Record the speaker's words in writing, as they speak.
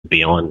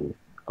beyond.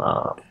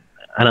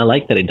 And I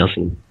like that it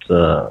doesn't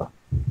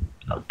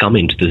come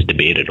into this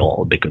debate at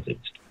all, because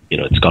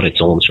it's got its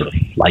own sort of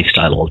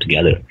lifestyle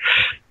altogether,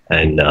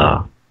 and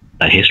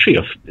that history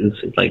of is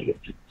like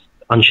it's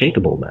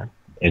unshakable, man.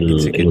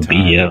 It'll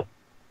be.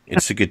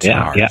 It's the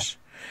guitars. Yeah.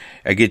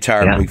 A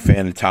guitar, big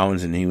fan of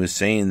Townsend. He was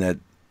saying that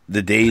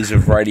the days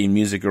of writing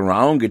music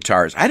around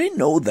guitars. I didn't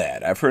know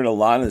that. I've heard a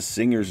lot of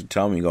singers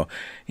tell me,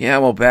 yeah,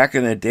 well, back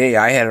in the day,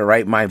 I had to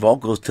write my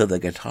vocals to the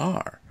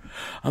guitar.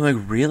 I'm like,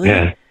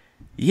 really?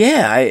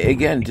 Yeah.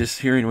 Again,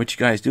 just hearing what you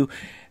guys do.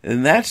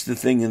 And that's the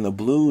thing in the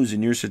blues,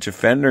 and you're such a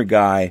Fender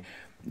guy,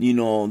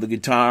 the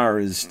guitar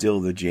is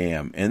still the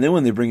jam. And then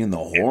when they bring in the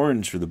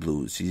horns for the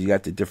blues, you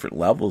got the different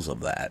levels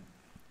of that.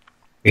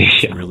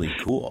 It's really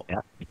cool.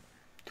 Yeah.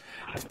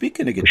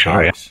 Speaking of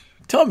guitars,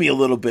 tell me a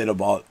little bit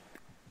about,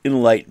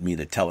 enlighten me,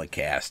 the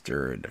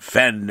Telecaster and the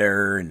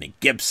Fender and the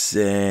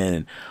Gibson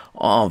and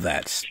all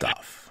that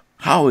stuff.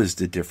 How is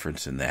the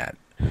difference in that?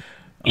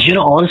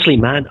 Honestly,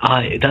 man,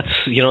 that's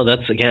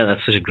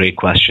such a great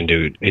question,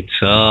 dude. It's,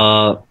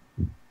 I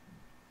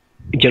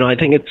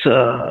think it's,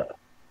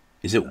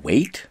 is it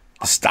weight?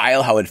 The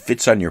style, how it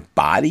fits on your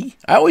body?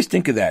 I always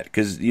think of that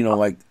because,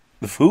 like,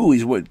 the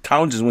Who,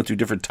 Townsend went through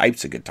different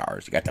types of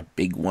guitars. He got the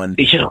big one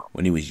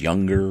when he was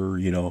younger,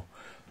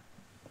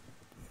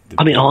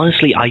 I mean,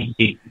 honestly,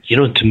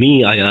 to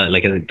me,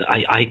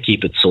 I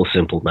keep it so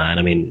simple, man.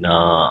 I mean,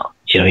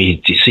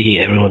 you see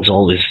everyone's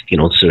always,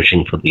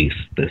 searching for this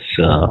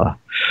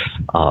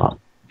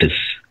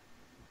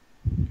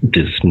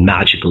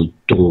magical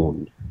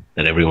tone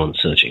that everyone's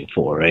searching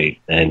for, right?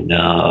 And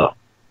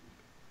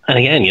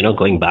again,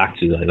 going back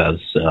to, I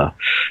was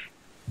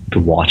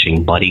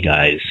watching Buddy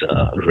Guy's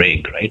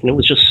rig, right? And it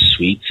was just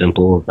sweet,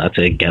 simple. That's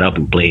it. Get up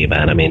and play,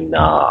 man. I mean,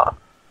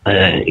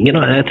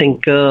 I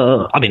think,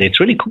 it's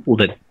really cool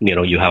that,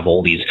 you have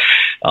all these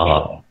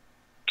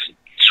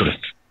sort of,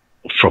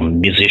 from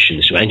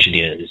musicians to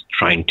engineers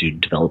trying to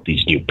develop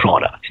these new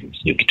products,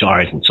 new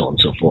guitars and so on and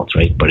so forth,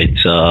 right? But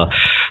it's,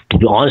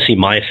 honestly,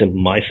 my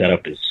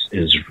setup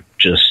is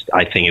just,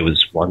 I think it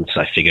was once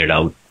I figured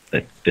out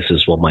that this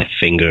is what my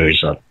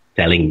fingers are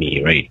telling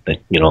me, right? That,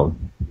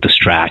 the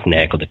Strat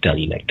neck or the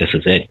Tele neck, this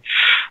is it.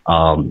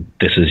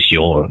 This is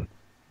your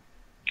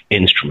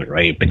instrument,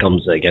 right? It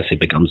becomes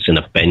an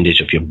appendage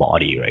of your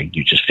body, right?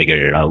 You just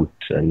figure it out.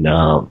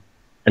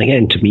 And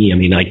again, to me, I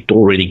mean, I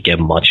don't really get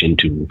much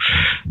into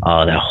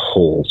that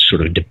whole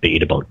sort of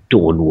debate about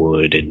tone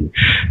wood and,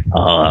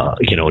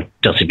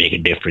 does it make a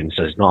difference?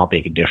 Does it not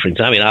make a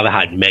difference? I mean, I've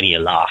had many a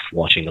laugh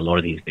watching a lot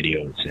of these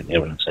videos, and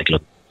everyone's like,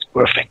 look,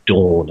 perfect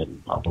tone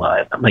and blah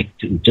blah. I'm like,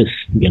 dude, just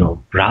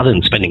rather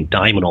than spending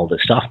time on all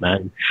this stuff,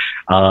 man,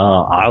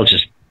 I'll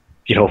just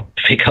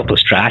pick up a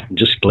Strat and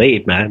just play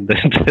it, man.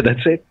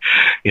 That's it.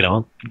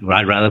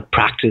 I'd rather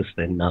practice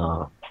than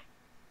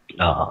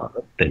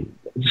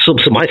so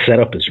my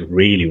setup is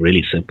really,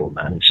 really simple,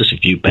 man. It's just a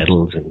few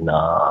pedals and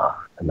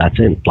that's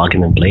it. Plug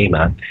in and play,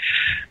 man.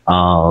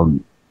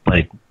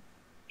 But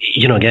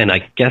again,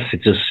 I guess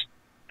it just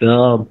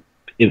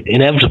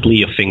inevitably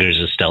your fingers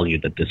just tell you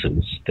that this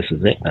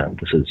is it, man.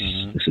 This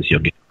is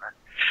your guitar,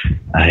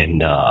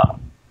 and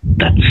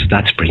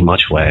that's pretty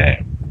much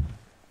where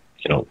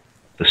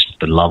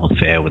the love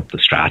affair with the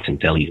Strats and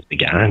Teles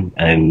began.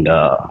 And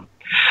I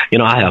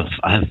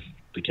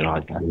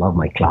love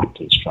my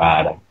Clapton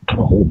Strat. I've got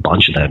a whole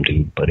bunch of them,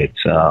 dude. But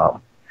it's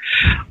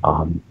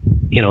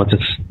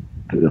just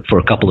for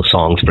a couple of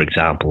songs, for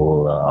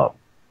example,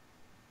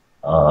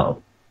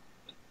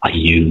 I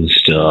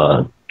used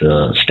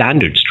the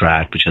standard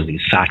Strat, which has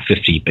these Fat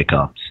 50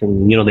 pickups,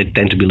 and they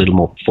tend to be a little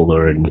more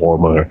fuller and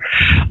warmer.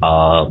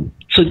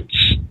 So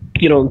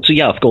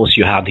of course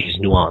you have these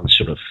nuanced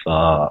sort of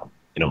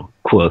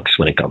quirks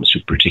when it comes to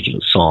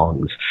particular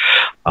songs.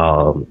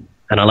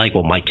 And I like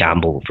what Mike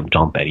Campbell from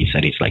Tom Petty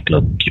said. He's like,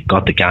 look, you've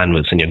got the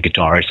canvas and your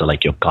guitars are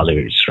like your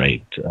colors,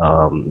 right?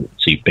 So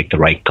you pick the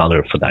right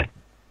color for that,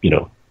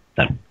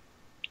 that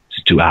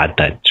to add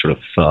that sort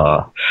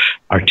of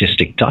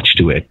artistic touch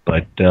to it.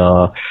 But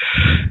then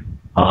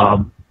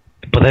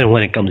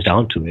when it comes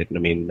down to it, I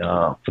mean,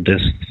 for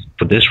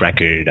this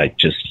record, I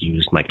just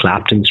used my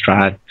Clapton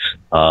Strat.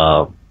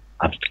 I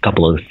have a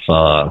couple of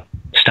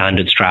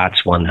standard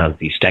Strats. One has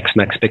these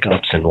Tex-Mex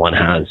pickups, and one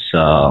has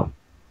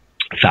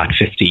Fat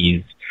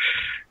 50s.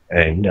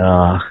 And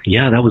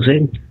that was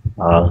it.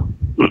 I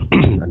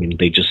mean,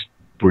 they just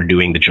were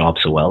doing the job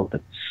so well.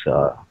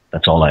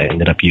 That's all I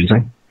ended up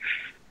using.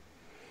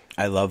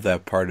 I love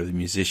that part of the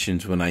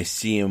musicians when I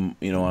see them,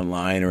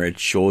 online or at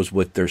shows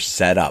with their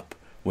setup,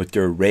 with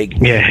their rig.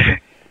 Yeah.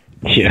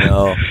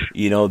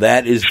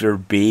 That is their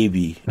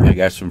baby. I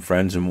got some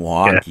friends in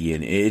Milwaukee,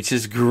 and it's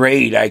just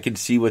great. I can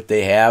see what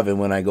they have, and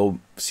when I go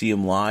see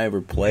them live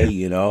or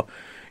play,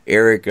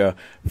 Eric, a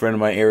friend of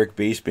mine, Eric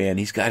Bass Band,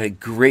 he's got a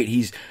great.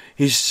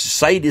 His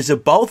site is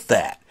about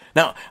that.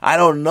 Now I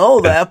don't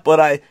know that,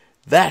 but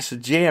that's a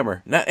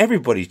jammer. Not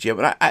everybody's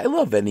jammer. I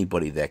love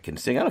anybody that can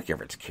sing. I don't care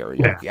if it's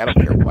karaoke. I don't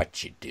care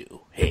what you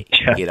do. Hey,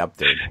 get up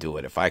there and do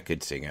it. If I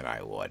could sing it,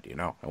 I would.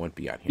 I wouldn't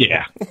be on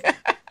here.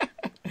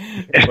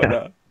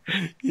 Yeah.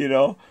 you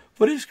know.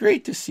 But it's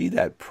great to see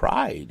that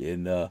pride.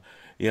 And,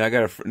 you know, I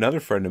got another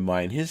friend of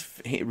mine,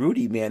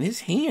 Rudy, man,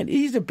 his hand,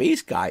 he's a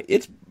bass guy.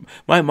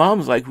 My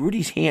mom's like,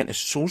 Rudy's hand is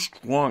so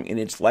strong, and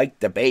it's like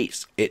the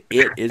bass. It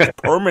is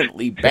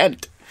permanently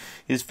bent,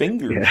 his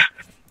fingers,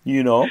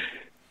 you know.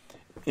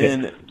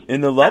 And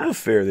the love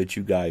affair that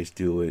you guys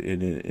do,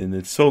 and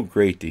it's so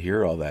great to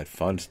hear all that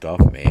fun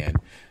stuff, man.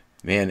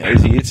 Man,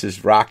 Izzie, it's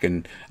just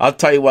rocking. I'll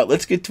tell you what,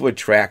 let's get to a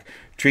track,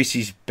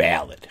 Tracy's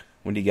Ballad.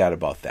 What do you got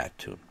about that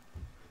tune?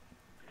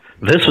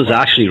 This was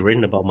actually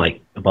written about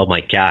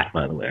my cat,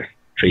 by the way.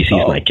 Tracy's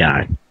my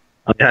cat.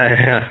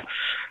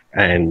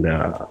 And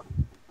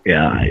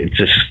it's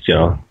just, you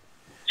know,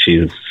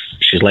 she's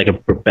like a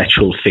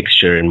perpetual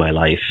fixture in my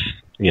life,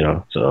 you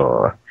know.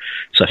 So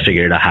I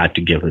figured I had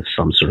to give her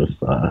some sort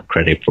of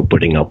credit for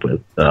putting up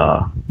with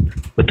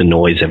the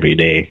noise every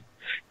day.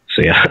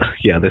 So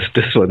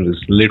this one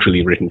was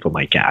literally written for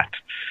my cat.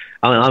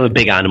 I'm a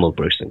big animal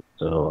person,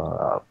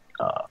 so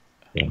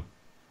yeah.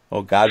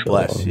 Oh, God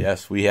bless.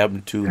 Yes, we have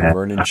them too,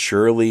 Laverne and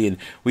Shirley. And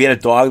we had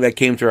a dog that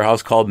came to our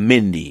house called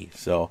Mindy.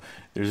 So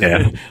there's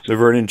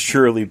Laverne and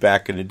Shirley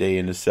back in the day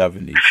in the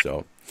 70s.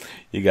 So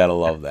you got to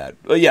love that.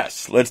 But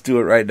yes, let's do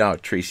it right now.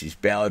 Tracy's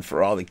Ballad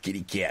for all the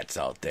kitty cats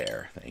out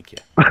there. Thank you.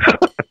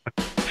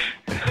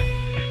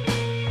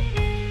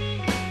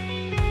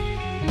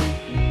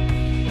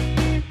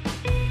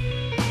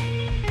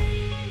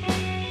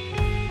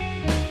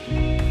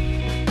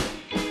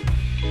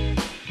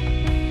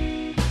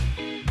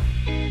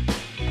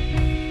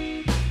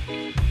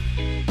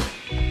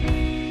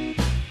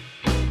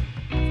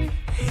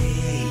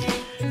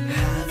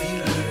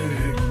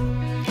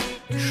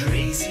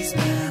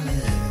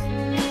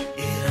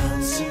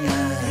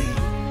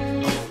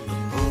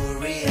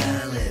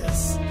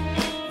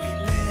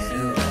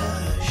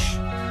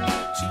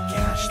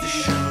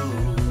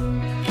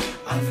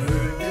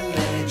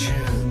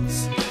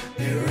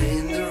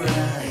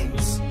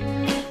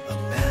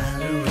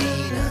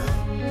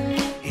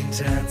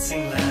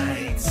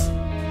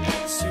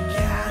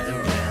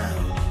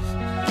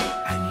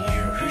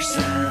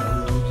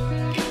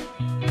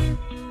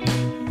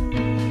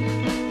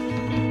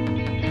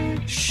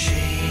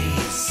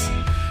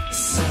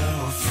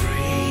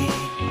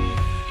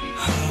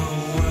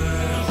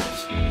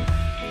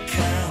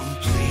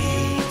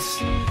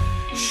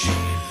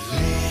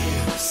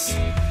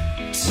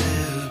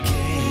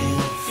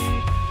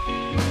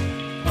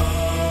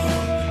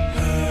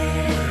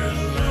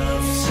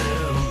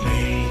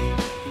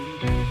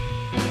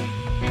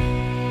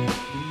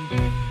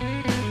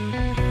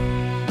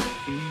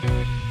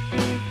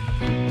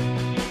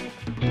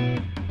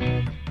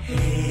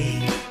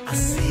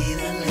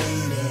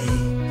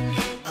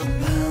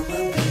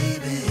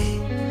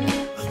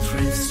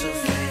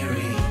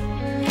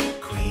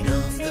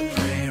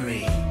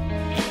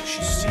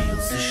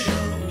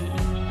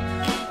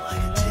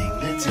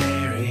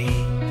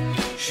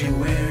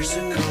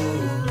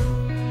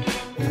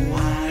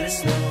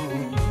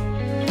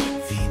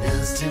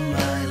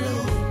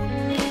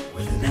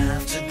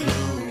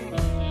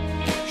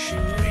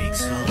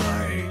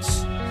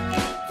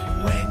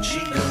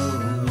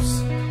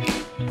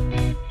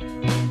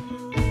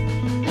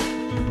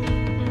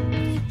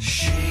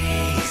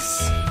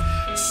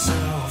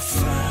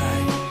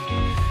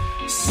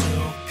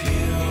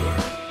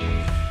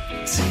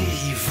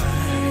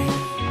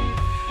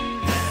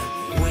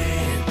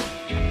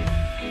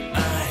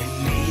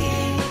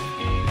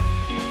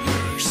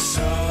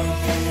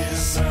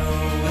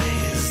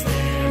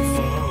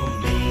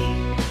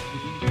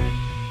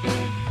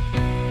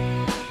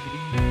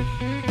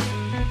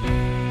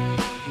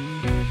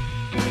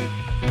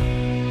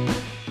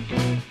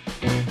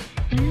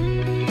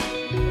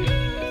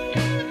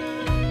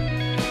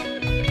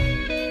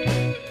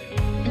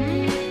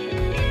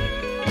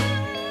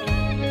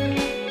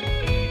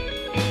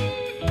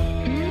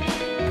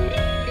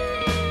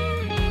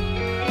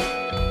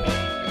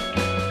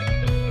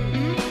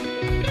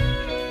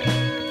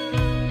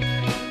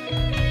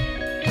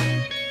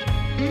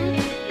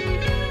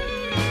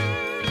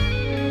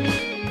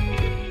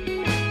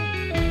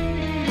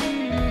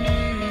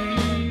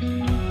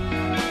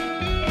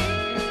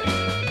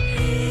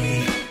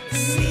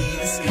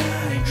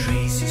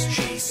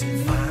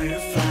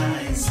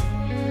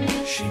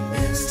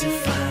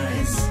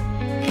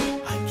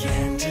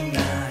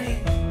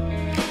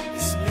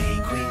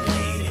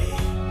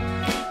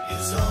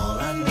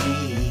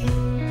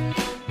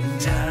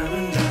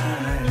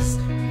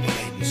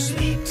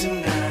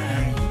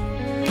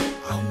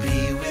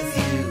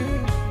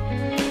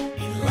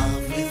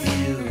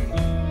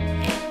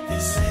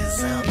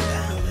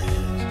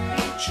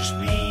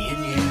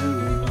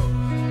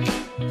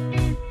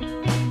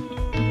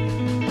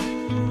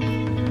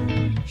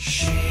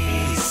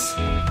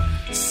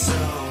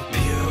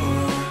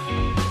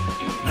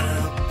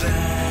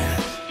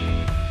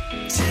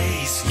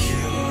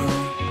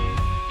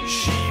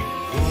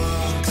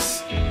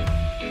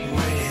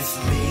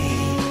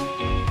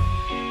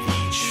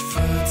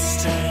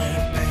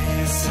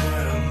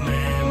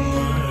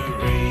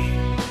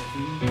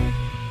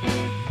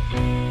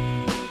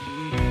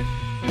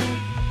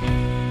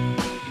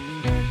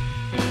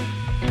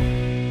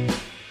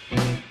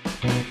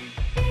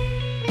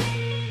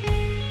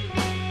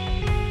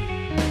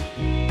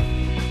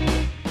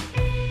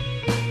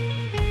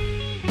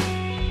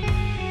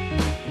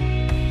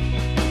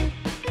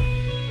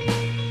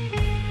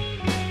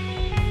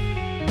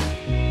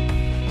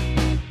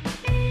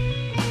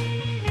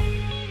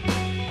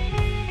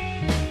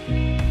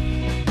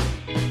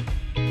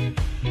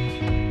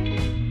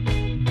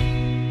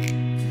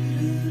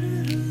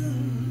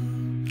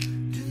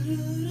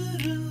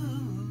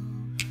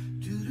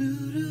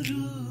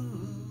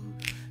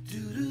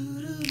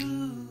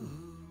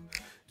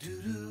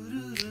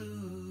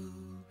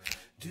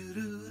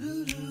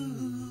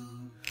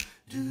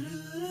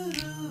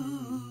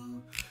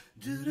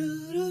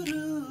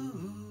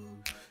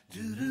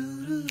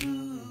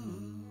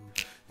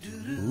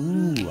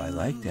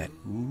 like that.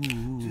 Ooh.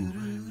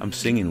 I'm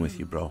singing with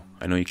you, bro.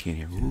 I know you can't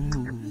hear.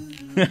 Ooh.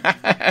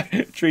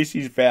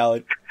 Tracy's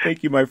ballad.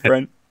 Thank you, my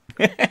friend.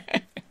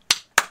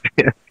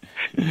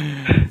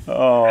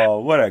 Oh,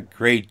 what a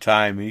great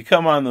time. You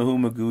come on the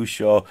Humagoo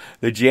show,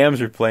 the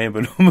jams are playing,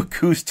 but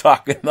Humagoo's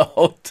talking the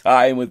whole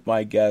time with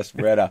my guest,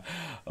 Retta.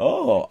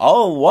 Oh,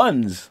 all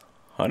ones.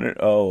 100,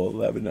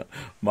 11.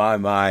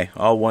 My.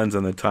 All ones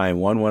on the time.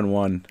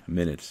 111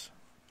 minutes.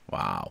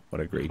 Wow, what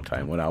a great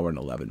time. 1 hour and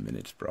 11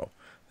 minutes, bro.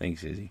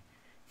 Thanks, Izzie.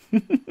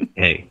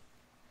 Hey,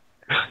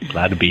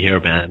 glad to be here,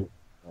 man.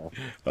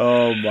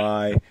 Oh,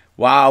 my.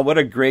 Wow, what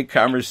a great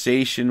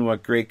conversation.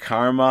 What great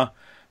karma.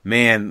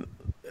 Man,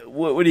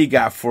 what do you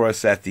got for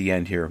us at the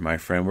end here, my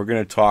friend? We're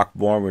going to talk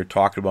more. We're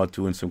talking about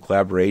doing some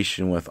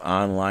collaboration with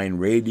online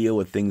radio,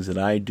 with things that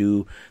I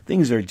do.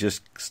 Things are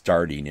just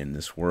starting in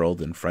this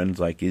world, and friends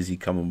like Izzie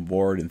come on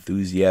board,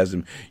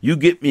 enthusiasm. You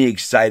get me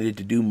excited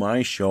to do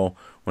my show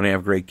when I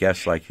have great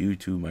guests like you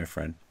too, my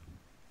friend.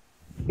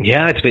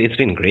 Yeah, it's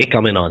been great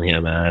coming on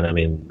here, man. I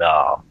mean,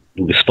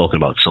 we've spoken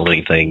about so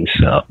many things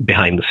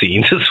behind the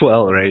scenes as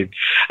well, right?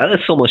 And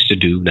there's so much to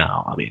do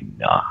now. I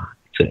mean,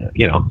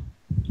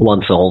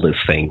 once all this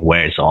thing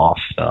wears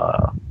off,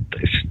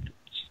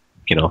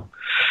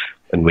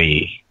 when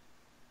we,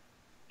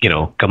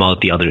 come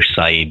out the other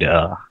side,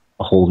 a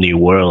whole new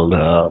world,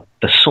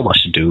 there's so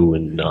much to do.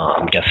 And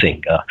I'm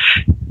guessing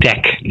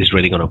tech is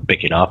really going to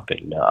pick it up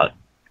and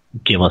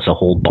give us a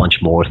whole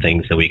bunch more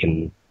things that we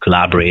can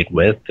collaborate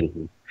with.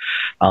 And,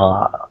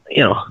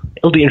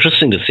 it'll be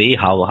interesting to see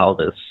how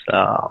this,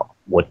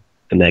 what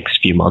the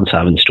next few months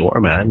have in store,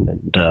 man.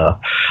 And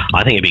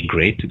I think it'd be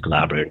great to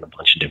collaborate on a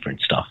bunch of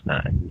different stuff,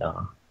 man.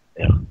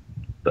 To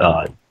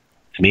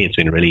me, it's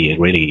been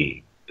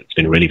really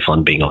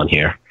fun being on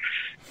here.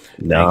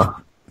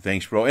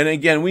 Thanks, bro. And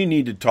again, we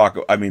need to talk.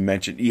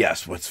 Mention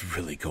what's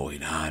really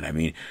going on.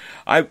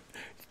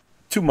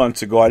 2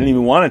 months ago, I didn't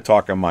even want to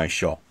talk on my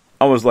show.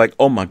 I was like,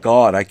 oh my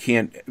God, I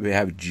can't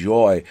have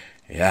joy.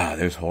 Yeah,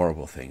 there's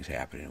horrible things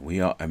happening.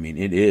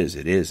 It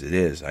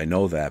is. I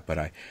know that, but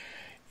I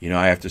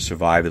have to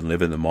survive and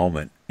live in the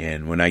moment.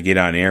 And when I get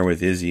on air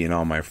with Izzie and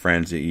all my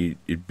friends,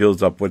 it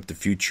builds up with the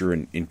future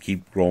and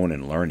keep growing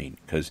and learning,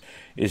 because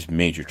it's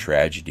major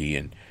tragedy.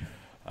 And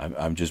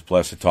I'm just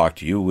blessed to talk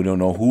to you. We don't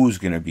know who's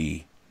going to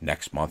be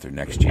next month or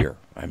next year.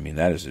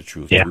 That is the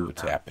truth too.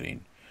 What's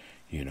happening,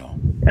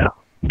 Yeah.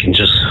 You can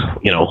just,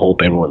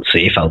 hope everyone's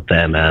safe out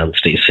there, man.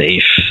 Stay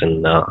safe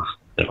and,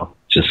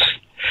 just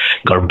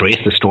got to brace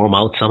the storm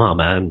out somehow,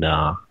 man.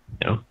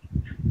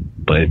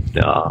 But,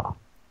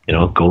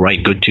 go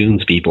write good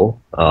tunes,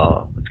 people.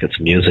 Let's get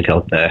some music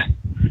out there.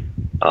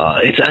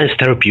 It's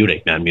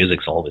therapeutic, man.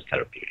 Music's always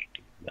therapeutic.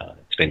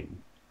 It's been,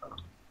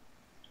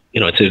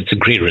 it's a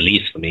great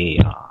release for me.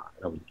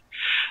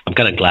 I'm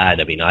kind of glad.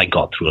 I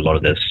got through a lot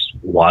of this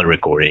while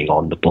recording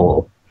on the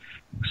pull.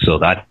 So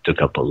that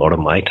took up a lot of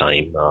my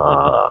time,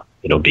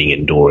 being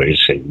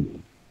indoors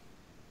and,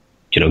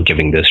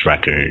 giving this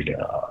record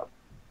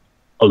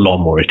a lot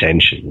more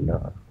attention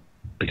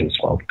because,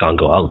 can't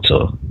go out.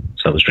 So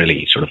I was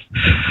really sort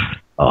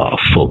of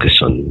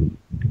focused on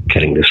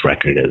getting this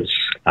record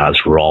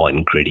as raw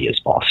and gritty as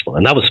possible.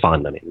 And that was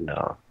fun.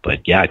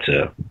 But yeah, it's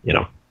I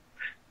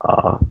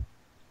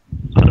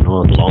don't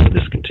know, as long as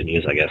this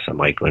continues, I guess I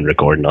might go and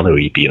record another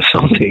EP or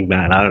something,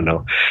 man. I don't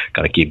know.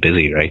 Got to keep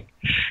busy, right?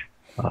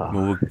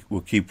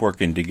 We'll keep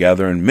working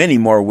together in many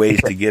more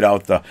ways to get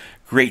out the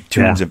great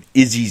tunes of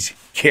Izzie's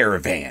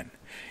Caravan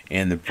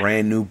and the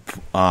brand new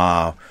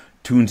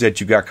tunes that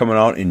you got coming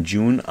out in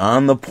June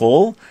on the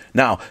pull.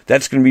 Now,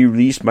 that's going to be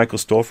released, Michael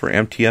Stouffer,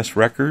 MTS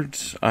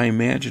Records, I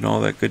imagine,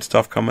 all that good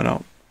stuff coming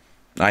out.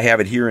 I have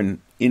it here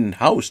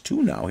in-house,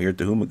 too, now, here at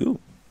the Humagoo.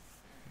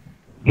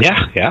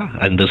 Yeah,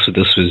 and this was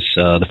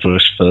the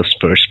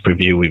first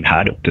preview we've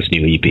had of this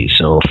new EP,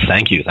 so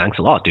thanks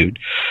a lot, dude.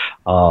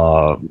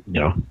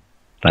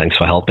 Thanks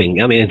for helping.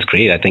 It's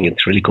great. I think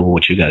it's really cool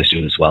what you guys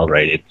do as well,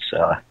 right? It's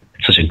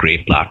such a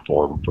great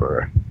platform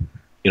for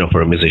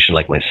a musician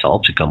like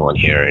myself to come on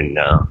here and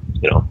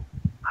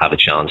have a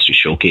chance to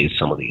showcase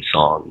some of these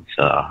songs.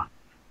 So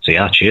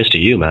yeah, cheers to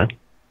you, man.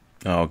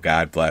 Oh,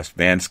 God bless,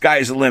 man.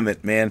 Sky's the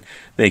limit, man.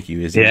 Thank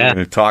you, Izzie. Yeah. We're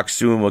going to talk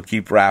soon. We'll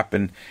keep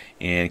rapping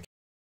and